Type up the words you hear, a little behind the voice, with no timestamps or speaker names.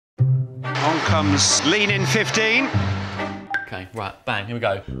comes lean in 15. Okay, right, bang, here we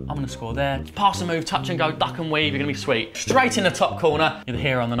go. I'm gonna score there. Pass and move, touch and go, duck and weave, you're gonna be sweet. Straight in the top corner, you're the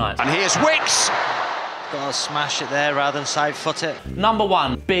hero on the night. And here's Wicks. Got to smash it there rather than side foot it. Number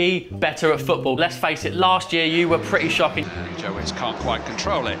one, be better at football. Let's face it, last year you were pretty shocking. Joe Wicks can't quite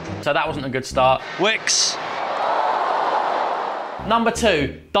control it. So that wasn't a good start. Wicks. Number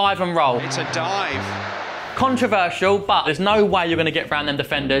two, dive and roll. It's a dive. Controversial, but there's no way you're gonna get round them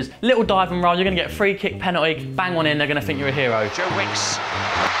defenders. Little dive and roll, you're gonna get a free kick, penalty, bang one in, they're gonna think you're a hero. Joe Wicks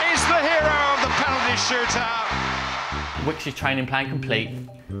is the hero of the penalty shootout. Wicks' training plan complete.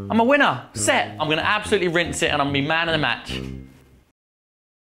 I'm a winner, set. I'm gonna absolutely rinse it and I'm gonna be man of the match.